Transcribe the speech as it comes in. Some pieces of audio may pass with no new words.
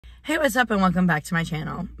Hey, what's up and welcome back to my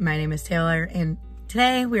channel. My name is Taylor and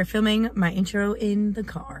today we are filming my intro in the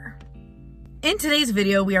car. In today's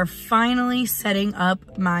video, we are finally setting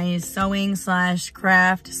up my sewing /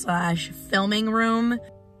 craft / filming room.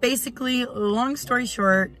 Basically, long story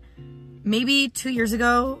short, maybe 2 years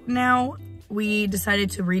ago now, we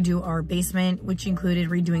decided to redo our basement, which included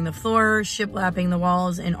redoing the floor, shiplapping the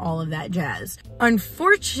walls, and all of that jazz.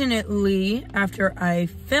 Unfortunately, after I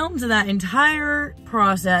filmed that entire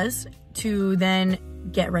process to then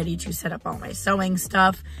get ready to set up all my sewing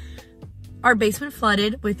stuff, our basement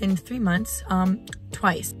flooded within 3 months,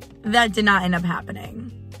 twice. That did not end up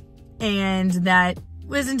happening. And that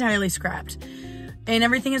was entirely scrapped. And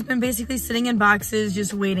everything has been basically sitting in boxes,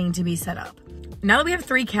 just waiting to be set up. Now that we have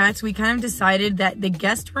 3 cats, we kind of decided that the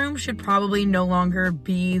guest room should probably no longer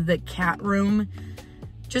be the cat room.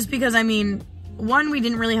 Just because, I mean, one, we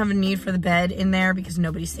didn't really have a need for the bed in there because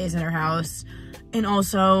nobody stays at our house. And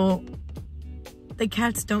also, the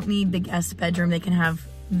cats don't need the guest bedroom. They can have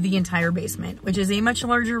the entire basement, which is a much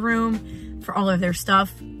larger room for all of their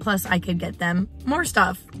stuff. Plus, I could get them more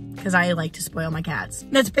stuff because I like to spoil my cats.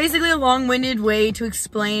 That's basically a long-winded way to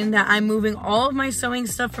explain that I'm moving all of my sewing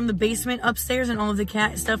stuff from the basement upstairs and all of the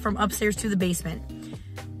cat stuff from upstairs to the basement.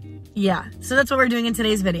 Yeah, so that's what we're doing in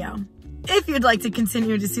today's video. If you'd like to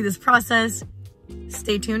continue to see this process,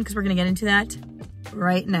 stay tuned because we're gonna get into that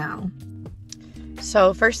right now.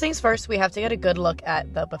 So first things first, we have to get a good look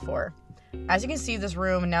at the before. As you can see, this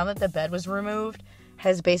room, now that the bed was removed,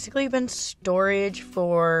 has basically been storage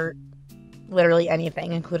for literally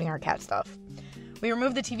anything, including our cat stuff. We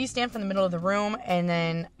removed the TV stand from the middle of the room and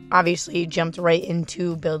then obviously jumped right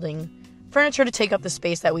into building furniture to take up the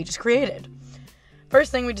space that we just created.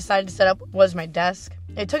 First thing we decided to set up was my desk.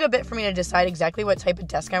 It took a bit for me to decide exactly what type of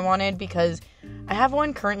desk I wanted because I have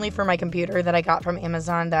one currently for my computer that I got from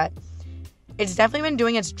Amazon that it's definitely been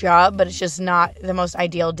doing its job, but it's just not the most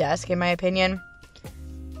ideal desk in my opinion.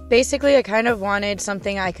 Basically, I kind of wanted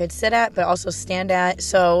something I could sit at, but also stand at,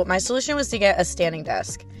 so my solution was to get a standing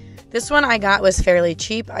desk. This one I got was fairly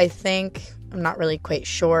cheap, I think. I'm not really quite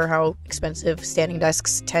sure how expensive standing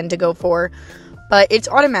desks tend to go for, but it's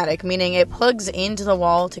automatic, meaning it plugs into the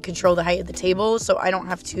wall to control the height of the table, so I don't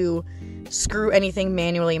have to screw anything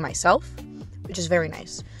manually myself, which is very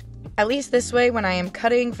nice. At least this way, when I am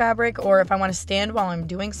cutting fabric, or if I want to stand while I'm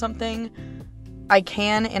doing something, I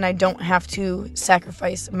can, and I don't have to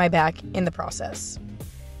sacrifice my back in the process.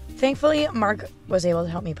 Thankfully, Mark was able to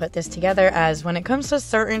help me put this together, as when it comes to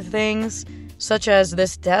certain things, such as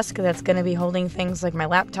this desk that's going to be holding things like my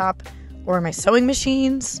laptop or my sewing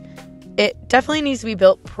machines, it definitely needs to be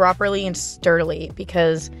built properly and sturdily,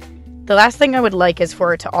 because the last thing I would like is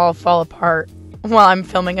for it to all fall apart while I'm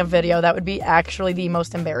filming a video. That would be actually the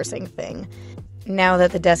most embarrassing thing. Now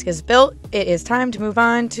that the desk is built, it is time to move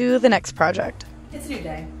on to the next project. It's a new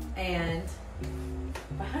day, and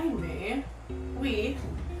behind me, we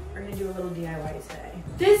are going to do a little DIY today.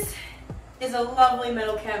 This is a lovely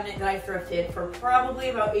metal cabinet that I thrifted for probably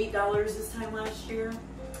about $8 this time last year.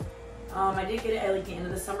 I did get it at like the end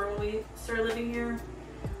of the summer when we started living here,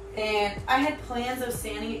 and I had plans of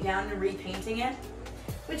sanding it down and repainting it,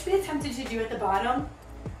 which we attempted to do at the bottom,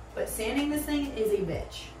 but sanding this thing is a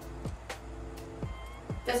bitch.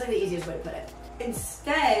 That's like the easiest way to put it.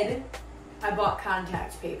 Instead, I bought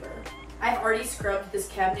contact paper. I've already scrubbed this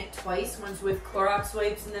cabinet twice, once with Clorox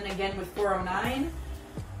wipes and then again with 409.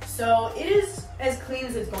 So it is as clean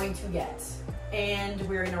as it's going to get. And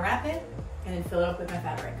we're gonna wrap it and then fill it up with my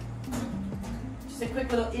fabric. Just a quick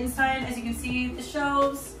little inside, as you can see, the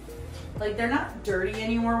shelves, like they're not dirty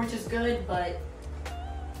anymore, which is good, but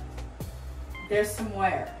there's some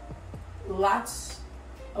wear. Lots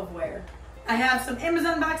of wear. I have some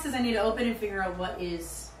Amazon boxes I need to open and figure out what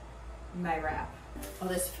is my wrap. Oh,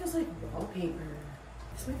 this feels like wallpaper.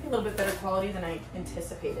 This might be a little bit better quality than I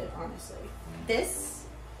anticipated, honestly. This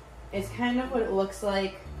is kind of what it looks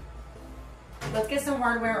like. Let's get some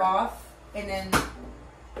hardware off and then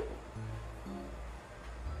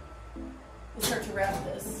we'll start to wrap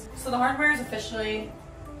this. So the hardware is officially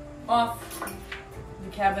off.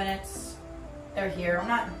 The cabinets, they're here. I'm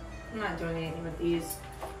not doing anything with these.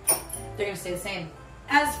 They're gonna stay the same.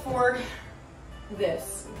 As for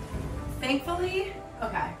this, thankfully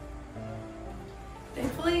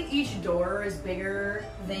each door is bigger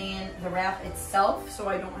than the wrap itself, so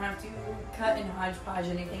I don't have to cut and hodgepodge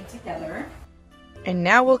anything together. And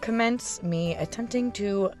now we'll commence me attempting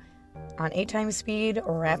to, on 8x speed,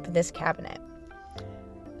 wrap this cabinet.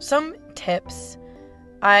 Some tips.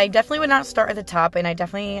 I definitely would not start at the top, and I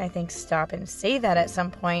think, stop and say that at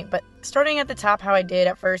some point, but starting at the top how I did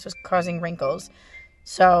at first was causing wrinkles.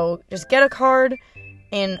 So just get a card,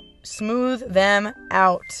 and smooth them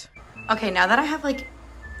out. Okay, now that I have like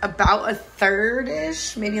about a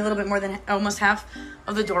third-ish, maybe a little bit more than almost half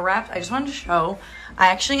of the door wrapped, I just wanted to show. I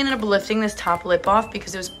actually ended up lifting this top lip off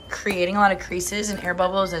because it was creating a lot of creases and air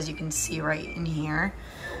bubbles, as you can see right in here.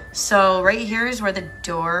 So right here is where the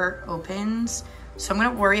door opens. So I'm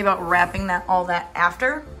gonna worry about wrapping all that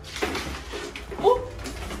after. Oh,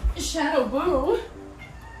 Shadow Boo.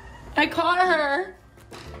 I caught her.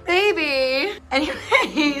 Baby.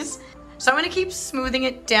 Anyways, so I'm gonna keep smoothing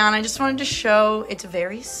it down. I just wanted to show it's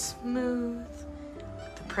very smooth.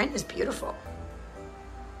 The print is beautiful.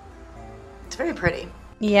 It's very pretty.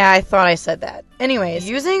 Yeah, I thought I said that. Anyways,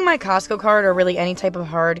 using my Costco card or really any type of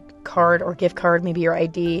hard card or gift card, maybe your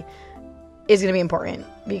ID, is gonna be important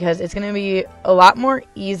because it's gonna be a lot more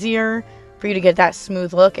easier for you to get that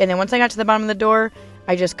smooth look. And then once I got to the bottom of the door,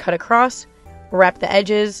 I just cut across, wrap the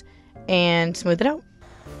edges, and smooth it out.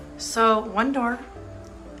 So one door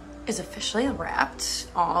is officially wrapped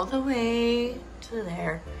all the way to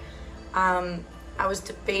there. I was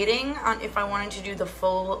debating on if I wanted to do the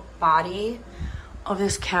full body of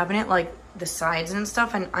this cabinet, like the sides and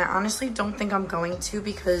stuff, and I honestly don't think I'm going to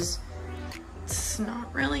because it's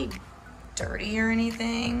not really dirty or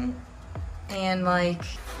anything, and like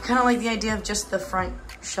kind of like the idea of just the front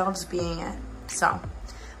shelves being it. So I'm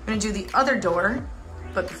gonna do the other door,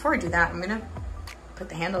 but before I do that, I'm gonna put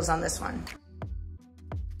the handles on this one.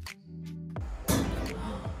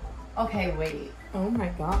 Okay, wait. Oh my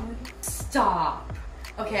God. Stop.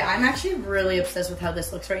 Okay, I'm actually really obsessed with how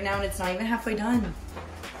this looks right now, and it's not even halfway done.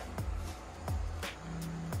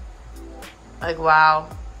 Like, wow.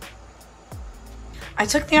 I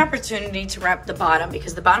took the opportunity to wrap the bottom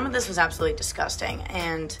because the bottom of this was absolutely disgusting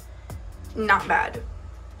and not bad.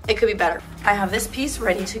 It could be better. I have this piece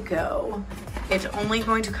ready to go. It's only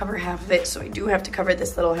going to cover half of it, so I do have to cover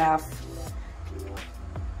this little half.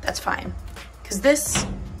 That's fine, because this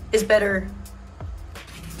is better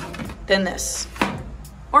than this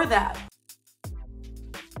or that.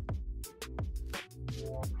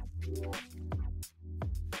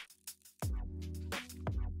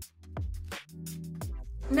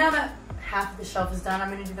 Now that half of the shelf is done, I'm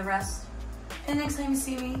gonna do the rest. And next time you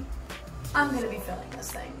see me, I'm gonna be filling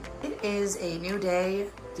this thing. It is a new day.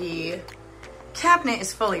 The cabinet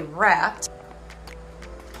is fully wrapped.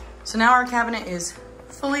 So now our cabinet is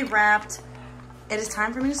fully wrapped. It is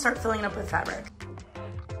time for me to start filling it up with fabric.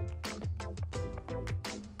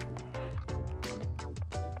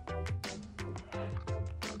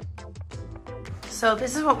 So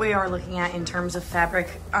this is what we are looking at in terms of fabric.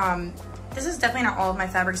 This is definitely not all of my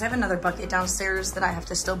fabrics. I have another bucket downstairs that I have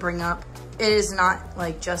to still bring up. It is not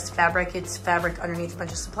like just fabric, it's fabric underneath a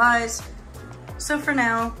bunch of supplies. So for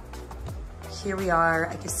now, here we are.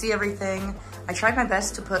 I can see everything. I tried my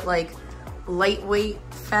best to put like lightweight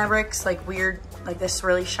fabrics, like weird, like this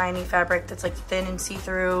really shiny fabric that's like thin and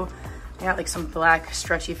see-through. I got like some black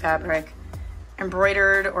stretchy fabric,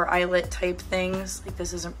 embroidered or eyelet type things. Like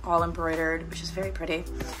this is all embroidered, which is very pretty.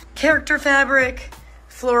 Character fabric,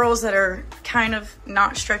 florals that are kind of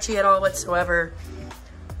not stretchy at all whatsoever.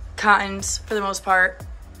 Cottons for the most part.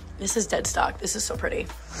 This is dead stock. This is so pretty.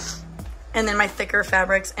 And then my thicker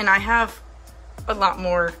fabrics, and I have a lot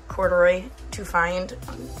more corduroy to find.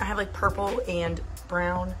 I have like purple and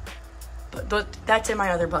brown, but that's in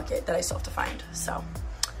my other bucket that I still have to find. So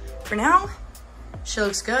for now, she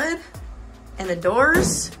looks good, and the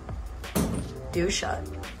doors do shut,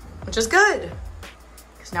 which is good,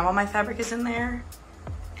 because now all my fabric is in there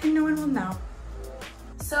and no one will know.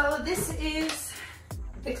 So this is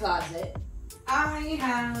the closet. I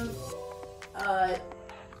have a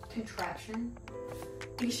contraption,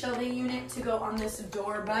 a shelving unit to go on this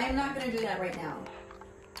door, but I am not going to do that right now.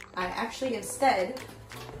 I actually instead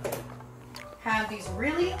have these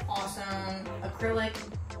really awesome acrylic,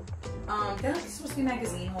 they're like supposed to be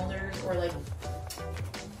magazine holders or like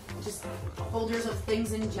just holders of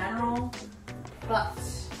things in general, but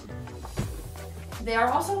they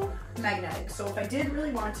are also magnetic. So if I did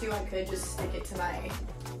really want to, I could just stick it to my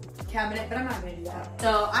cabinet, but I'm not going to do that.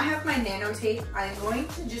 So I have my nano tape. I'm going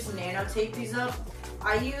to just nano tape these up.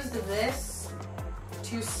 I used this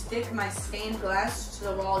to stick my stained glass to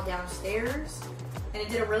the wall downstairs, and it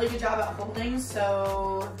did a really good job at holding,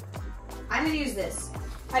 so I'm going to use this.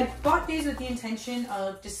 I bought these with the intention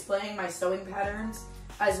of displaying my sewing patterns,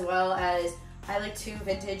 as well as I like 2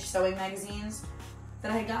 vintage sewing magazines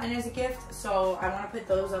that I had gotten as a gift, so I want to put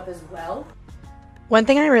those up as well. One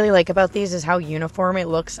thing I really like about these is how uniform it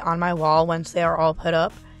looks on my wall once they are all put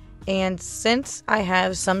up. And since I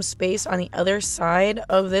have some space on the other side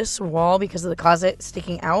of this wall because of the closet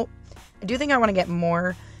sticking out, I do think I want to get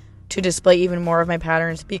more to display even more of my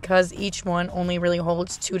patterns because each one only really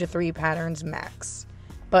holds 2 to 3 patterns max.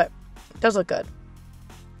 But it does look good.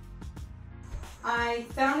 I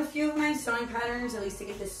found a few of my sewing patterns, at least to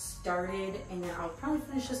get this started, and then I'll probably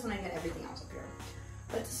finish this when I get everything else up here.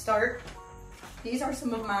 But to start, these are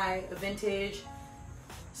some of my vintage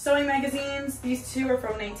sewing magazines. These two are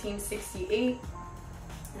from 1968,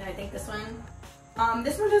 and I think this one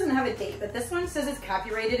doesn't have a date, but this one says it's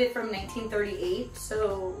copyrighted it from 1938,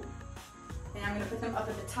 so, and I'm gonna put them up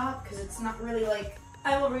at the top because it's not really like,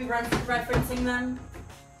 I will be referencing them.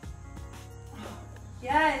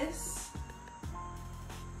 Yes.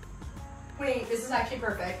 Wait, this is actually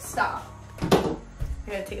perfect. Stop. I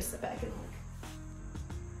gotta take a step back and look.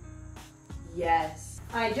 Yes.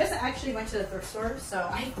 I just actually went to the thrift store, so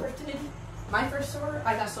I thrifted my thrift store.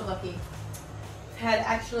 I got so lucky. Had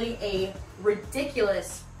actually a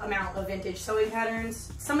ridiculous amount of vintage sewing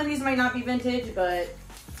patterns. Some of these might not be vintage, but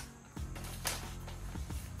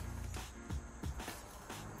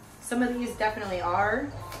some of these definitely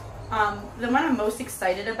are. The one I'm most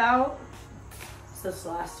excited about is this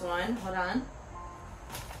last one. Hold on.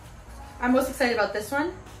 I'm most excited about this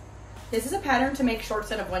one. This is a pattern to make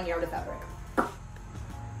shorts out of 1 yard of fabric.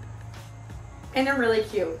 And they're really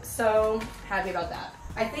cute, so happy about that.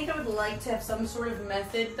 I think I would like to have some sort of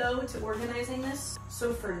method though to organizing this.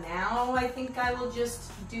 So for now, I think I will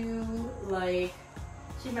just do like,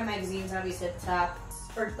 keep my magazines obviously at the top,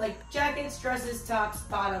 or like jackets, dresses, tops,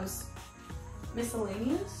 bottoms,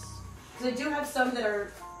 miscellaneous. Because I do have some that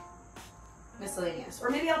are miscellaneous, or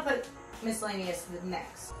maybe I'll put miscellaneous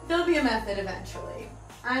next. There'll be a method eventually.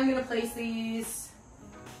 I'm gonna place these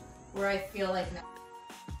where I feel like now.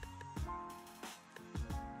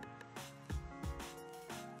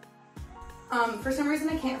 For some reason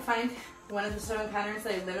I can't find one of the sewing patterns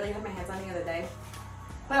that I literally had my hands on the other day,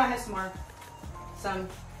 but I have some more. Some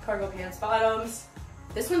cargo pants bottoms.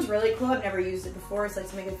 This one's really cool. I've never used it before. It's like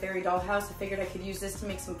to make a fairy dollhouse. I figured I could use this to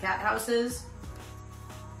make some cat houses.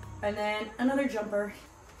 And then another jumper.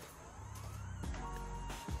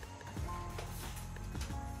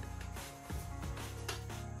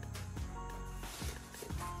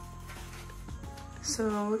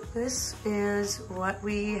 So this is what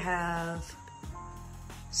we have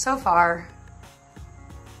so far.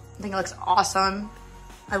 I think it looks awesome.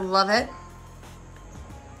 I love it.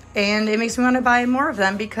 And it makes me want to buy more of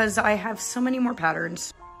them because I have so many more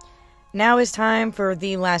patterns. Now is time for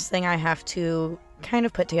the last thing I have to kind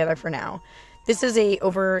of put together for now. This is a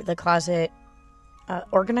over the closet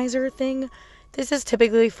organizer thing. This is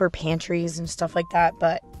typically for pantries and stuff like that,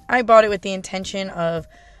 but I bought it with the intention of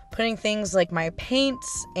putting things like my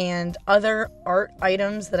paints and other art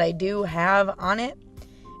items that I do have on it.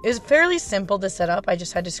 It was fairly simple to set up. I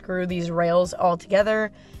just had to screw these rails all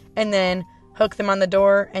together and then hook them on the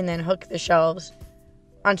door and then hook the shelves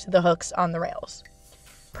onto the hooks on the rails.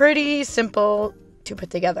 Pretty simple to put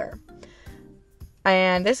together.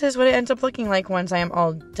 And this is what it ends up looking like once I am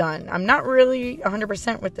all done. I'm not really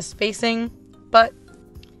 100% with the spacing, but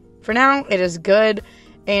for now it is good.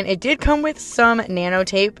 And it did come with some nano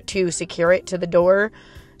tape to secure it to the door.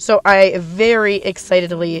 So I very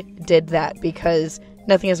excitedly did that because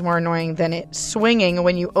nothing is more annoying than it swinging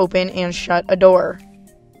when you open and shut a door.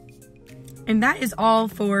 And that is all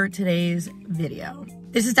for today's video.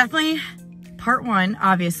 This is definitely part 1,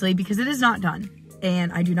 obviously, because it is not done.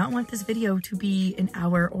 And I do not want this video to be an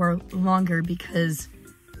hour or longer because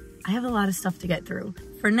I have a lot of stuff to get through.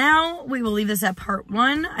 For now, we will leave this at part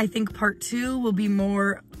 1. I think part 2 will be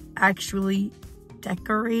more actually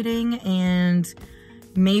decorating and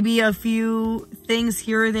maybe a few things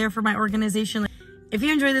here or there for my organization. If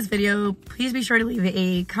you enjoyed this video, please be sure to leave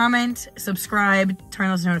a comment, subscribe, turn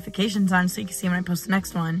those notifications on so you can see when I post the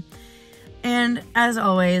next one. And as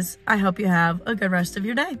always, I hope you have a good rest of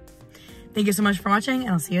your day. Thank you so much for watching,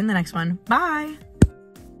 and I'll see you in the next one. Bye!